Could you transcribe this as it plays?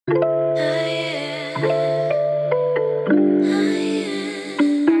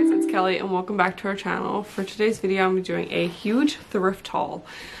Kelly and welcome back to our channel. For today's video, I'm doing a huge thrift haul.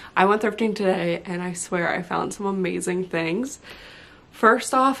 I went thrifting today and I swear I found some amazing things.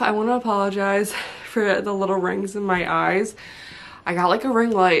 First off, I want to apologize for the little rings in my eyes. I got like a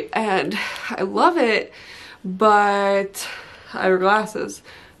ring light and I love it, but I wear glasses.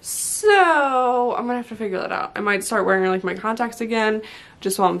 So I'm gonna have to figure that out. I might start wearing like my contacts again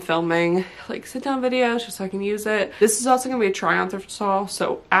just while I'm filming like sit down videos just so I can use it. This is also gonna be a try on thrift haul,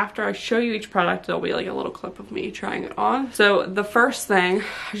 so after I show you each product there'll be like a little clip of me trying it on. So the first thing,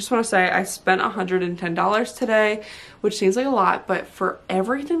 I just want to say I spent $110 today, which seems like a lot, but for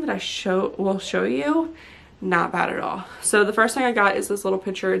everything that I will show you, not bad at all. So the first thing I got is this little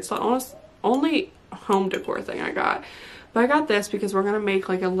picture. It's the almost only home decor thing I got. But I got this because we're gonna make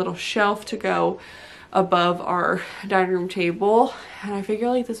like a little shelf to go above our dining room table, and I figure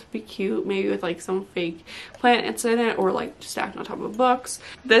like this would be cute, maybe with like some fake plants in it or like stacked on top of books.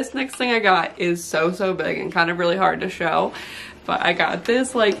 This next thing I got is so big and kind of really hard to show, but I got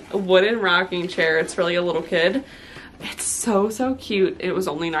this like wooden rocking chair. It's for like a little kid. It's so cute. It was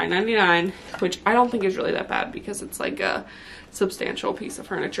only $9.99, which I don't think is really that bad because it's like a substantial piece of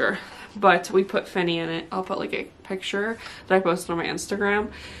furniture. But we put Finny in it. I'll put like a picture that I posted on my Instagram,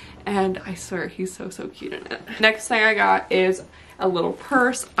 and I swear he's so cute in it. Next thing I got is a little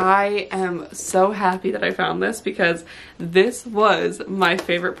purse. I am so happy that I found this because this was my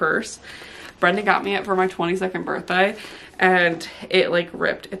favorite purse. Brendon got me it for my 22nd birthday and it like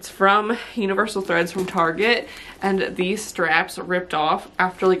ripped. It's from Universal Threads from Target, and these straps ripped off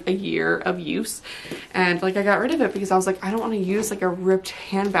after like a year of use, and like I got rid of it because I was like, I don't want to use like a ripped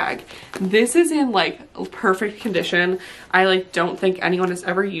handbag. This is in like perfect condition. I like don't think anyone has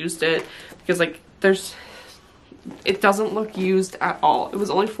ever used it because like it doesn't look used at all. It was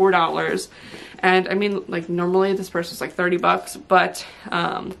only $4, and I mean like normally this purse was like 30 bucks, but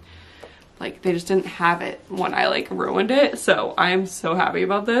like they just didn't have it when I like ruined it, so I'm so happy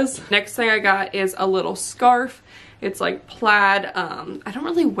about this. Next thing I got is a little scarf. It's like plaid. I don't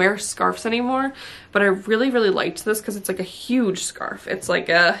really wear scarves anymore, but I really liked this because it's like a huge scarf. It's like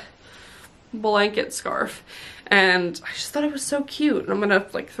a blanket scarf, and I just thought it was so cute. And I'm gonna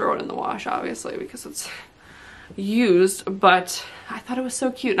like throw it in the wash obviously because it's used, but I thought it was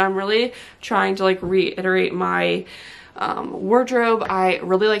so cute, and I'm really trying to like reiterate my wardrobe. I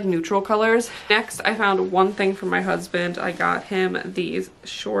really like neutral colors. Next, I found one thing for my husband. I got him these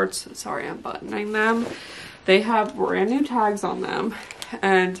shorts. Sorry, I'm buttoning them. They have brand new tags on them,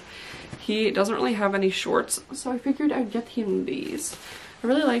 and he doesn't really have any shorts, so I figured I'd get him these. I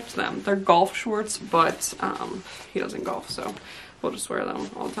really liked them. They're golf shorts, but he doesn't golf, so we'll just wear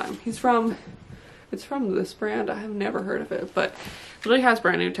them all the time. It's from this brand. I have never heard of it, but it really has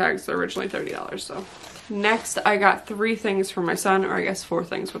brand new tags. They're originally $30, so. Next, I got 3 things for my son, or I guess 4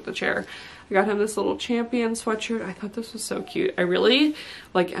 things with the chair. I got him this little Champion sweatshirt. I thought this was so cute. I really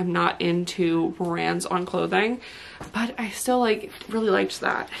like am not into brands on clothing, but I still like really liked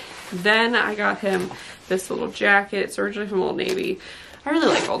that. Then I got him this little jacket. It's originally from Old Navy. I really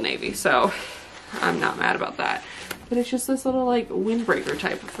like Old Navy, so I'm not mad about that. But it's just this little like windbreaker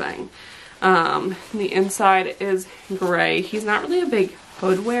type of thing. The inside is gray. He's not really a big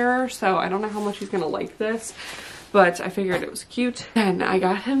hood wearer, so I don't know how much he's gonna like this, but I figured it was cute. And I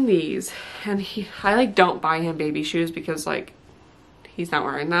got him these, and I like don't buy him baby shoes because like he's not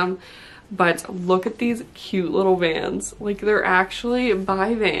wearing them, but look at these cute little Vans. Like they're actually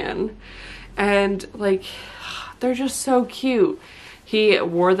by Van, and like they're just so cute. He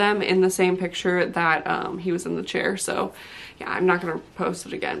wore them in the same picture that he was in the chair, so yeah, I'm not gonna post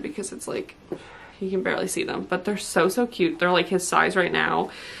it again because it's like you can barely see them, but they're so cute. They're like his size right now,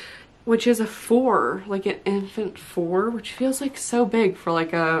 which is a 4, like an infant 4, which feels like so big for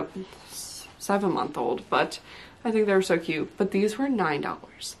like a 7-month-old, but I think they're so cute. But these were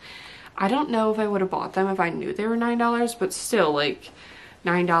 $9. I don't know if I would have bought them if I knew they were $9, but still like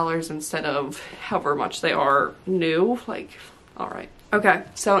 $9 instead of however much they are new, like all right. Okay,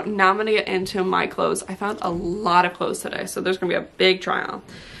 so now I'm gonna get into my clothes. I found a lot of clothes today, so there's gonna be a big try on.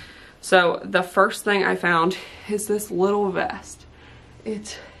 So the first thing I found is this little vest.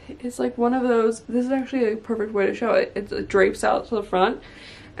 It's like one of those, this is actually a perfect way to show it. It drapes out to the front,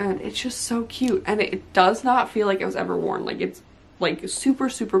 and it's just so cute. And it does not feel like it was ever worn. Like it's like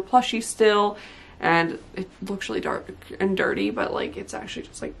super plushy still, and it looks really dark and dirty, but like it's actually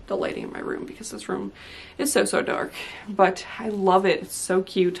just like the lighting in my room because this room is so dark. But I love it. It's so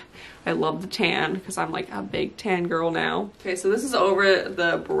cute. I love the tan because I'm like a big tan girl now. Okay, so this is over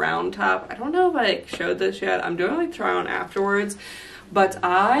the brown top. I don't know if I showed this yet. I'm doing like try on afterwards, but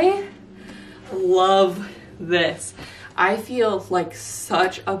I love this. I feel like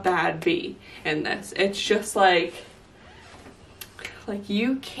such a bad bee in this. It's just like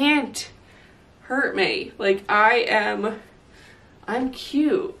you can't hurt me. Like I'm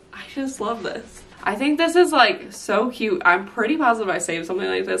cute. I just love this. I think this is like so cute. I'm pretty positive I saved something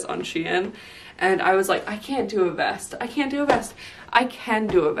like this on Shein, and I was like, I can't do a vest. I can't do a vest. I can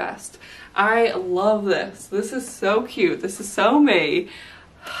do a vest. I love this. This is so cute. This is so me.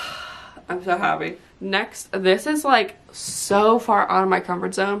 I'm so happy. Next, this is like so far out of my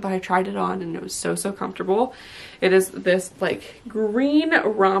comfort zone, but I tried it on and it was so comfortable. It is this like green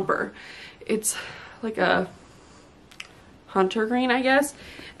romper. It's like a hunter green, I guess,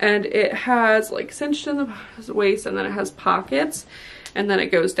 and it has like cinched in the waist, and then it has pockets, and then it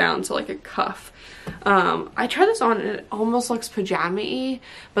goes down to like a cuff. I tried this on and it almost looks pajama-y,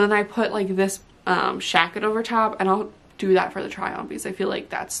 but then I put like this shacket over top, and I'll do that for the try on because I feel like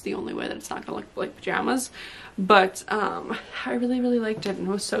that's the only way that it's not gonna look like pajamas. But I really liked it, and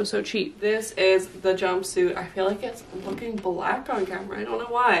it was so cheap. This is the jumpsuit. I feel like it's looking black on camera. I don't know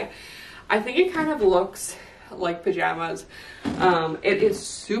why. I think it kind of looks like pajamas. It is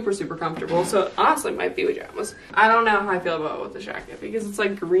super comfortable, so it honestly might be pajamas. I don't know how I feel about it with the jacket because it's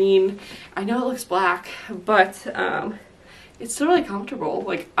like green. I know it looks black, but it's still really comfortable.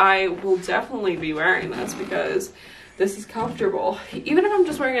 Like, I will definitely be wearing this because this is comfortable. Even if I'm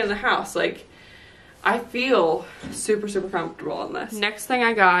just wearing it in the house, like, I feel super comfortable in this. Next thing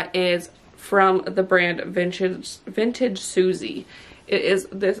I got is from the brand Vintage Susie. It is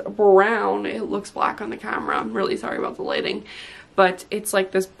this brown, it looks black on the camera, I'm really sorry about the lighting, but it's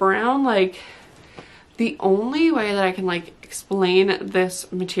like this brown, like, the only way that I can like explain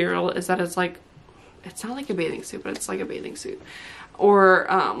this material is that it's like, it's not like a bathing suit, but it's like a bathing suit, or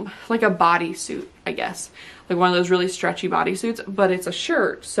like a bodysuit, I guess, like one of those really stretchy bodysuits, but it's a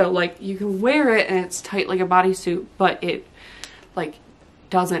shirt, so like you can wear it and it's tight like a bodysuit, but it like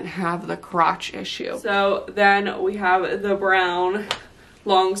doesn't have the crotch issue. So then we have the brown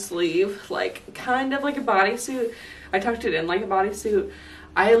long sleeve, like kind of like a bodysuit. I tucked it in like a bodysuit.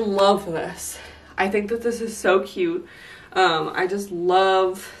 I love this. I think that this is so cute. I just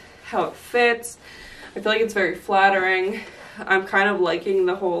love how it fits. I feel like it's very flattering. I'm kind of liking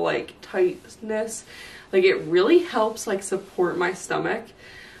the whole like tightness. Like, it really helps like support my stomach,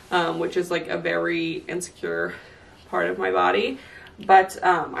 which is like a very insecure part of my body. But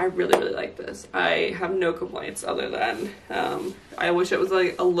I really like this. I have no complaints other than I wish it was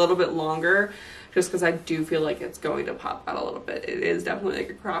like a little bit longer, just because I do feel like it's going to pop out a little bit. It is definitely like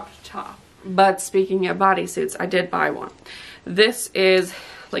a cropped top. But speaking of bodysuits, I did buy one. This is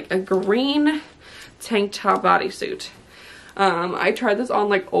like a green tank top bodysuit. I tried this on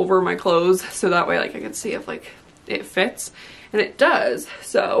like over my clothes so that way like I could see if like it fits, and it does.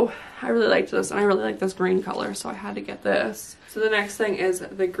 So I really liked this, and I really like this green color, so I had to get this. So the next thing is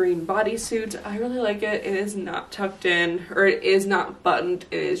the green bodysuit. I really like it. It is not tucked in, or it is not buttoned.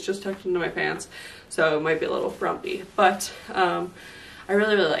 It is just tucked into my pants, so it might be a little frumpy, but I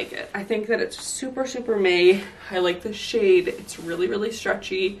really like it. I think that it's super me. I like the shade. It's really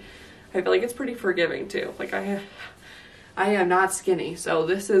stretchy. I feel like it's pretty forgiving too. Like, I am not skinny, so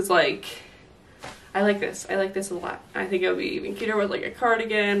this is like, I like this. I like this a lot. I think it would be even cuter with like a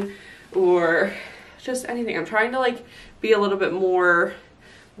cardigan or just anything. I'm trying to like be a little bit more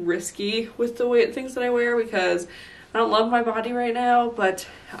risky with the things that I wear because I don't love my body right now, but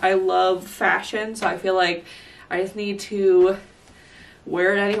I love fashion, so I feel like I just need to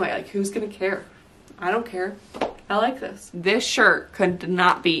wear it anyway. Like, who's gonna care? I don't care. I like this. This shirt could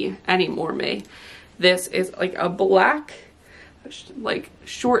not be any more me. This is like a black, like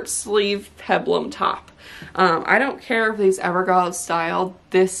short sleeve peplum top. I don't care if these ever go out of style.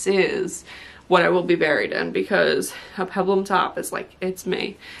 This is what I will be buried in because a peplum top is like, it's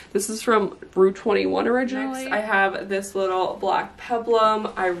me. This is from Rue 21 originally. Next, I have this little black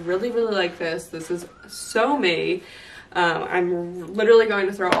peplum. I really like this. This is so me. I'm literally going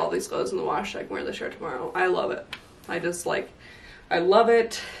to throw all these clothes in the wash so I can wear the shirt tomorrow. I love it. I love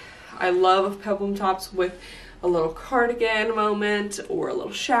it. I love peplum tops with a little cardigan moment or a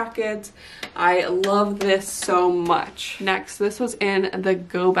little shacket. I love this so much. Next, this was in the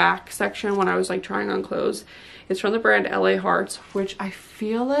go back section when I was like trying on clothes. It's from the brand LA Hearts, which I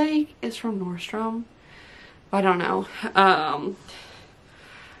feel like is from Nordstrom. I don't know.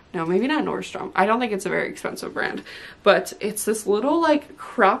 No, maybe not Nordstrom. I don't think it's a very expensive brand, but it's this little like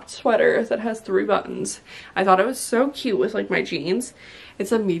cropped sweater that has 3 buttons. I thought it was so cute with like my jeans.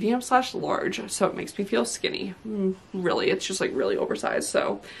 It's a medium/large, so it makes me feel skinny. Really, it's just like really oversized.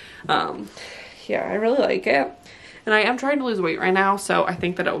 So yeah, I really like it. And I am trying to lose weight right now, so I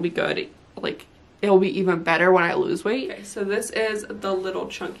think that it will be good like it'll be even better when I lose weight. Okay, so this is the little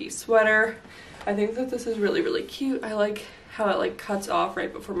chunky sweater. I think that this is really, really cute. I like how it like cuts off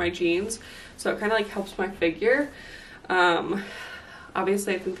right before my jeans, so it kind of like helps my figure.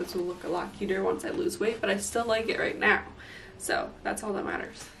 Obviously I think this will look a lot cuter once I lose weight, but I still like it right now. So that's all that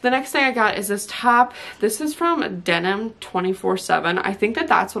matters. The next thing I got is this top. This is from Denim 24/7. I think that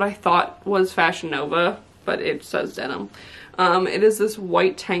that's what I thought was Fashion Nova, but it says denim. It is this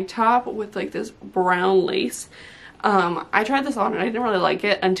white tank top with like this brown lace. I tried this on and I didn't really like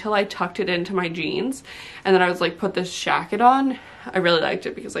it until I tucked it into my jeans, and then I was like, put this jacket on. I really liked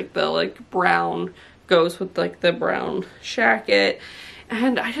it because like the like brown goes with like the brown jacket,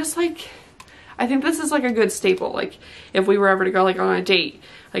 and I just like, I think this is like a good staple. Like if we were ever to go like on a date,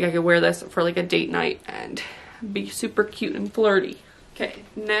 like I could wear this for like a date night and be super cute and flirty. Okay,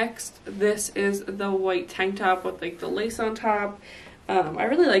 next, this is the white tank top with like the lace on top. I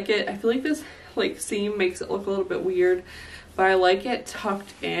really like it. I feel like this like seam makes it look a little bit weird, but I like it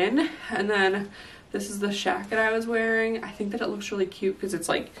tucked in. And then this is the jacket I was wearing. I think that it looks really cute because it's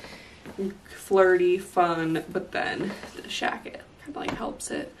like flirty, fun, but then the jacket kind of like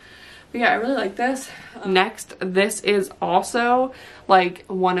helps it. But yeah, I really like this. Next, this is also like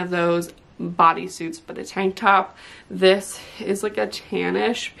one of those bodysuits, but a tank top. This is like a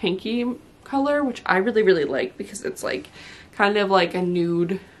tannish pinky color, which I really, really like because it's like kind of like a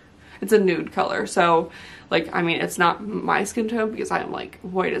nude. It's a nude color. So like, I mean, it's not my skin tone because I'm like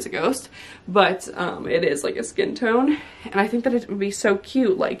white as a ghost, but it is like a skin tone. And I think that it would be so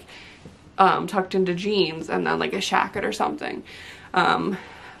cute, like tucked into jeans and then like a jacket or something.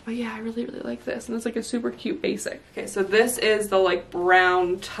 But yeah, I really, really like this. And it's like a super cute basic. Okay, so this is the like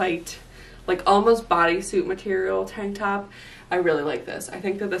brown tight, like almost bodysuit material tank top. I really like this. I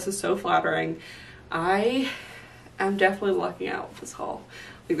think that this is so flattering. I am definitely lucking out with this haul.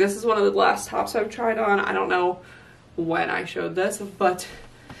 Like this is one of the last tops I've tried on. I don't know when I showed this, but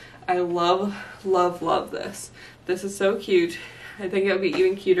I love, love, love this. This is so cute. I think it would be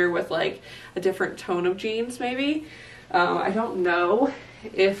even cuter with like a different tone of jeans maybe. I don't know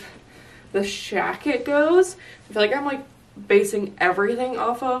if the jacket goes. I feel like I'm like basing everything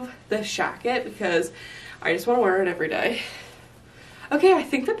off of this jacket because I just want to wear it every day. Okay, I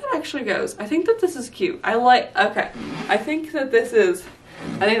think that that actually goes. I think that this is cute. Okay, I think this is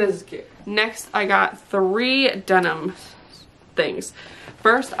cute. Next, I got 3 denim things.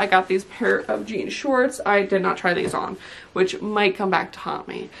 First, I got these pair of jean shorts. I did not try these on, which might come back to haunt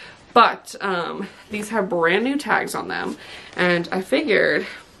me. But these have brand new tags on them, and I figured,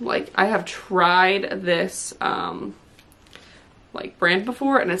 like, I have tried this like brand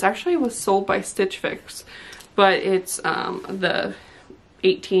before, and it's actually was sold by Stitch Fix, but it's the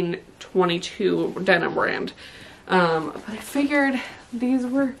 1822 denim brand. But I figured these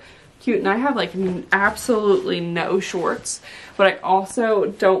were cute, and I have like absolutely no shorts, but I also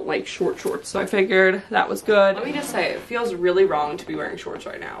don't like short shorts, so I figured that was good. Let me just say, it feels really wrong to be wearing shorts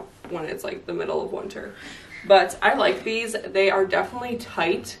right now when it's like the middle of winter, but I like these. They are definitely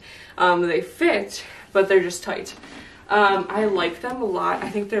tight. They fit, but they're just tight. I like them a lot. I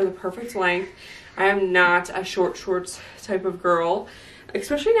think they're the perfect length. I am not a short shorts type of girl,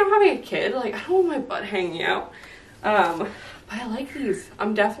 especially now having a kid. Like, I don't want my butt hanging out. But I like these.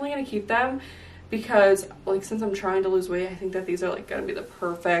 I'm definitely gonna keep them because, like, since I'm trying to lose weight, I think that these are like gonna be the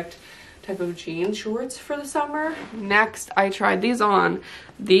perfect type of jean shorts for the summer. Next, I tried these on.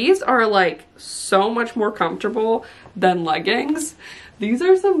 These are like so much more comfortable than leggings. These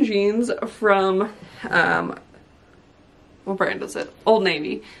are some jeans from what brand is it? Old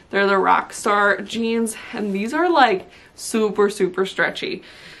Navy. They're the Rockstar jeans, and these are like super, super stretchy.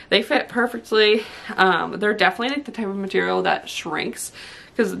 They fit perfectly. They're definitely like the type of material that shrinks,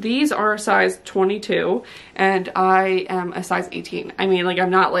 because these are a size 22 and I am a size 18. I mean, like,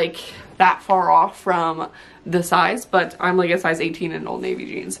 I'm not like that far off from the size, but I'm like a size 18 in Old Navy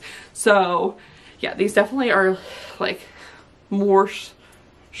jeans. So yeah, these definitely are like more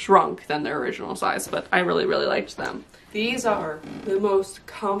shrunk than their original size, but I really, really liked them. These are the most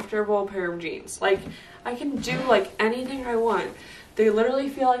comfortable pair of jeans. Like, I can do like anything I want. They literally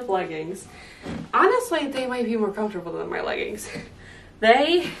feel like leggings. Honestly, they might be more comfortable than my leggings.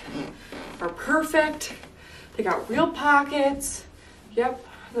 They are perfect. They got real pockets. Yep,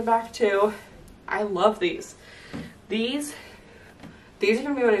 the back too. I love these. These are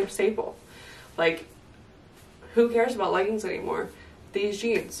gonna be my new staple. Like, who cares about leggings anymore? These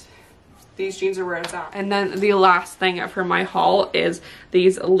jeans are where it's at. And then the last thing for my haul is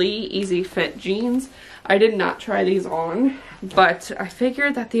these Lee Easy Fit jeans. I did not try these on, but I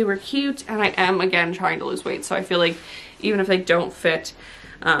figured that they were cute, and I am again trying to lose weight, so I feel like even if they don't fit,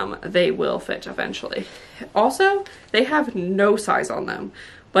 they will fit eventually. Also, they have no size on them.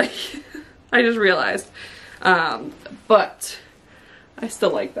 Like, I just realized. But I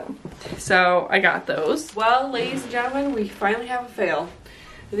still like them. So I got those. Well, ladies and gentlemen, we finally have a fail.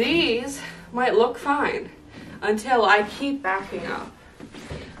 These might look fine until I keep backing up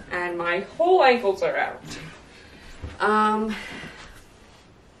and my whole ankles are out.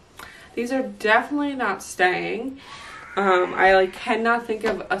 These are definitely not staying. I like cannot think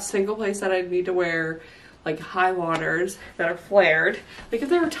of a single place that I need to wear like high waters that are flared. Like if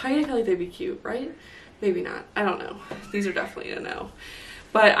they were tight, I feel like they'd be cute, right? Maybe not. I don't know. These are definitely a no.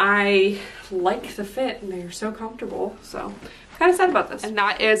 But I like the fit and they're so comfortable. So I'm kind of sad about this. And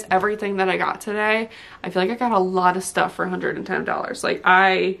that is everything that I got today. I feel like I got a lot of stuff for $110. Like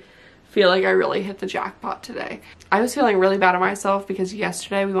I feel like I really hit the jackpot today. I was feeling really bad at myself because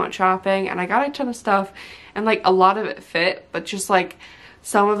yesterday we went shopping and I got a ton of stuff and like a lot of it fit, but just like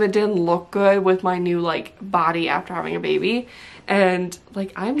some of it didn't look good with my new like body after having a baby. And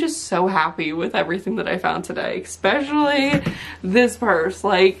like I'm just so happy with everything that I found today, especially this purse.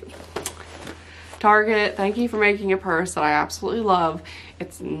 Like Target, thank you for making a purse that I absolutely love.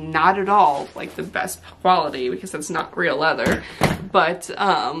 It's not at all like the best quality because it's not real leather, but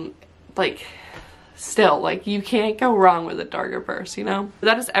like still, like you can't go wrong with a Target purse, you know?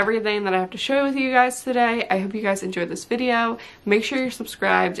 That is everything that I have to share with you guys today. I hope you guys enjoyed this video. Make sure you're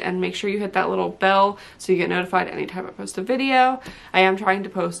subscribed and make sure you hit that little bell so you get notified anytime I post a video. I am trying to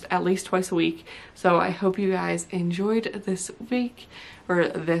post at least twice a week, so I hope you guys enjoyed this week or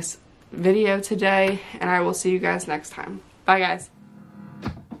this video today, and I will see you guys next time. Bye guys.